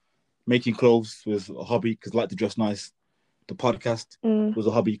 So making clothes was a hobby because I like to dress nice. The podcast was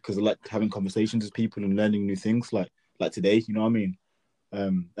a hobby because I like having conversations with people and learning new things like today, you know what I mean?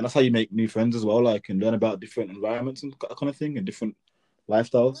 And that's how you make new friends as well, like, and learn about different environments and that kind of thing and different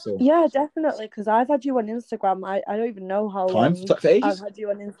lifestyles. So yeah, definitely, because I've had you on Instagram. I don't even know how long I've had you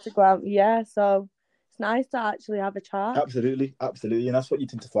on Instagram. Yeah, so it's nice to actually have a chat. Absolutely. And that's what you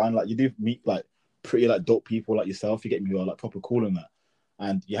tend to find. Like, you do meet like pretty like dope people like yourself. You get me who are like proper cool and that.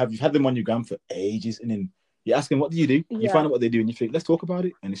 And you've had them on your gram for ages, and then you ask them, what do you do? You find out what they do, and you think, let's talk about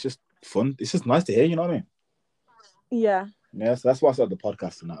it. And it's just fun. It's just nice to hear, you know what I mean? Yeah. Yeah, so that's why I started the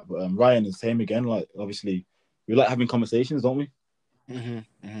podcast and that. But Ryan is the same again. Like, obviously, we like having conversations, don't we?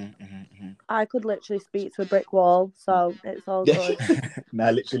 I could literally speak to a brick wall, so it's all good.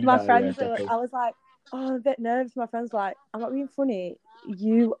 Literally. My friends, I was like, oh, I'm a bit nervous. My friends were like, I'm not being funny.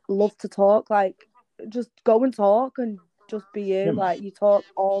 You love to talk. Like, just go and talk and just be you. Yeah. Like, you talk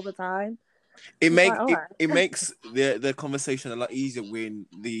all the time. It makes the conversation a lot easier when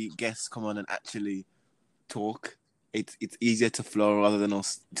the guests come on and actually talk. It's easier to flow rather than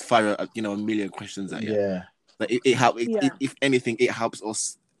us fire a million questions at you. Yeah. Like it helps. If anything, it helps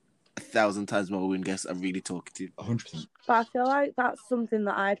us 1,000 times more when guests are really talkative. 100%. But I feel like that's something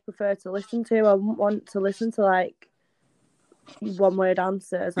that I'd prefer to listen to. I wouldn't want to listen to like one-word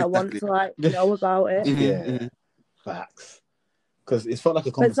answers. Exactly. I want to like know about it. Yeah. Facts. Because it's felt like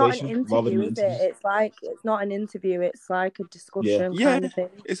a conversation. But it's not an interview, is it? It's like, it's not an interview. It's like a discussion kind of thing.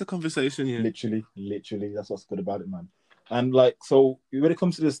 It's a conversation. Yeah. Literally. That's what's good about it, man. And like, so when it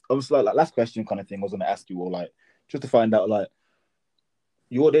comes to this, obviously, like last question kind of thing, I was going to ask you, or like, just to find out, like,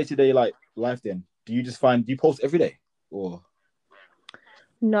 your day-to-day like life. Then, do you post every day, or?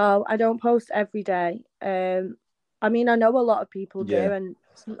 No, I don't post every day. I mean, I know a lot of people do, and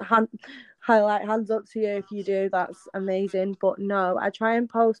hands up to you if you do. That's amazing. But no, I try and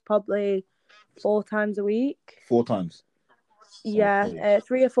post probably 4 times a week. 4 times. Yeah,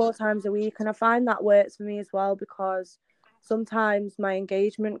 3 or 4 times a week, and I find that works for me as well, because sometimes my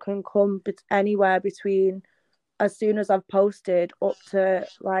engagement can come anywhere between as soon as I've posted up to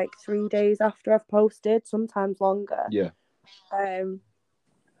like 3 days after I've posted, sometimes longer. Yeah.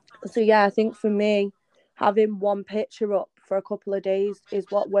 So yeah, I think for me, having one picture up for a couple of days is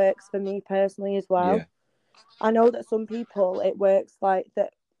what works for me personally as well. Yeah. I know that some people, it works like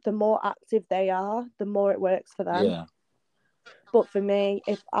that. The more active they are, the more it works for them. Yeah. But for me,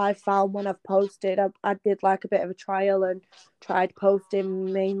 if I found when I've posted, I did like a bit of a trial and tried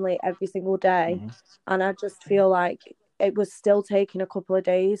posting mainly every single day. Mm-hmm. And I just feel like it was still taking a couple of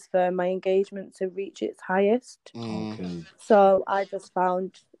days for my engagement to reach its highest. Okay. So I just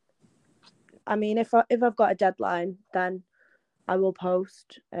found, I mean, if I've got a deadline, then I will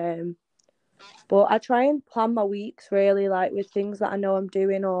post. But I try and plan my weeks really, like with things that I know I'm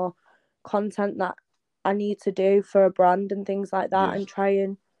doing or content that I need to do for a brand and things like that, and try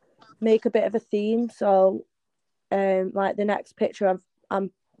and make a bit of a theme. So, like the next picture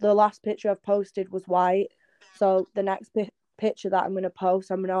the last picture I've posted was white. So the next picture that I'm going to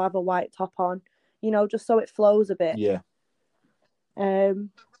post, I'm going to have a white top on, just so it flows a bit. Yeah.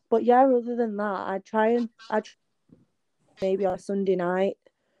 But yeah, other than that, I try maybe on a Sunday night,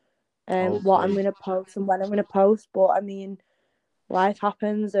 what I'm going to post and when I'm going to post. But I mean, life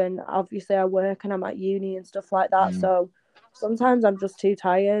happens, and obviously I work and I'm at uni and stuff like that. So sometimes I'm just too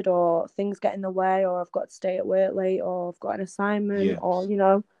tired, or things get in the way, or I've got to stay at work late, or I've got an assignment,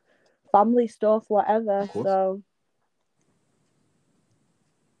 or family stuff, whatever. So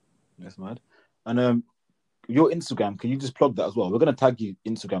that's mad. And your Instagram, can you just plug that as well? We're gonna tag you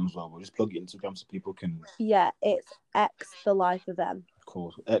Instagram as well. We'll just plug your Instagram so people can. Yeah, it's X the Life of M.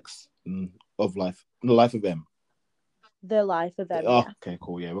 Cool. X of Life, the Life of M. The Life of M. Yeah. Okay,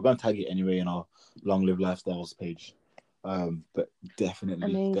 cool. Yeah, we're gonna tag it anyway in our Long Live Lifestyles page. But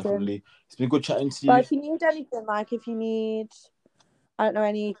definitely, it's been good chatting to you. But if you need anything, like if you need, I don't know,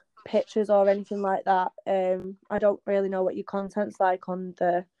 any pictures or anything like that, I don't really know what your content's like on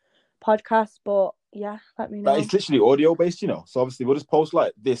the podcast, but yeah, let me know. It's literally audio based, So obviously we'll just post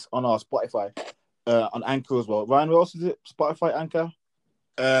like this on our Spotify, on Anchor as well. Ryan, what else is it? Spotify, Anchor,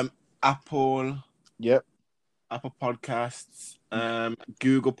 Apple. Yep. Apple Podcasts,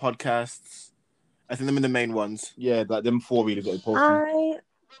 Google Podcasts. I think them are the main ones. Yeah, like them 4 really that we posted. I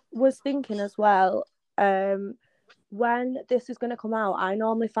was thinking as well, when this is going to come out, I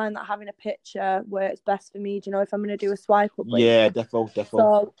normally find that having a picture works best for me. Do you know, if I'm going to do a swipe up? Yeah, defo.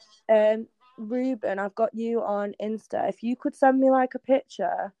 So, Ruben, I've got you on Insta. If you could send me like a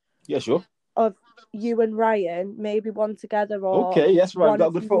picture. Yeah, sure. Of you and Ryan, maybe one together, or okay, yes, right, got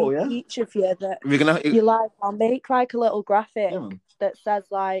a good photo, yeah. Each of you that you like. I'll make like a little graphic that says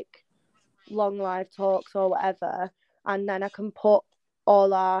like Long Live Talks or whatever, and then I can put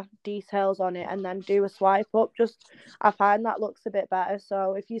all our details on it and then do a swipe up. I find that looks a bit better.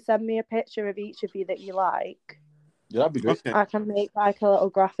 So if you send me a picture of each of you that you like, yeah, that'd be great. I can make like a little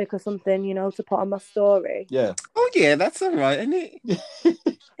graphic or something, to put on my story. Yeah. Oh yeah, that's all right, isn't it?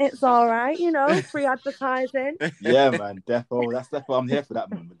 It's all right, free advertising. Yeah, man, defo. That's defo. I'm here for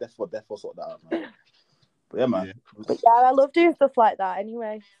that, man. But defo sort that out, man. But yeah, man. But yeah, I love doing stuff like that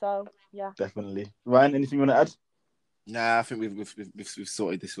anyway. So yeah. Definitely. Ryan, anything you want to add? Nah, I think we've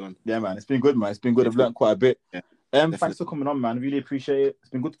sorted this one. Yeah, man. It's been good, man. It's been good. I've learned quite a bit. Yeah. Thanks for coming on, man. Really appreciate it. It's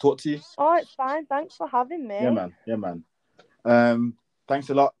been good to talk to you. Oh, it's fine. Thanks for having me. Yeah, man. Thanks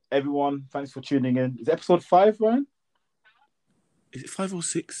a lot, everyone. Thanks for tuning in. Is it episode 5, Ryan? Is it 5 or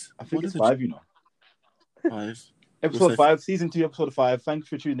 6? I think it's 5, 5. Episode 5, season 2, episode 5. Thanks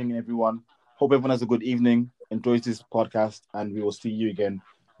for tuning in, everyone. Hope everyone has a good evening, enjoys this podcast, and we will see you again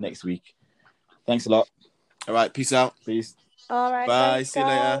next week. Thanks a lot. All right, peace out. Peace. All right. Bye. Thanks, See you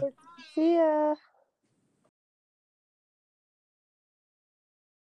later. See ya.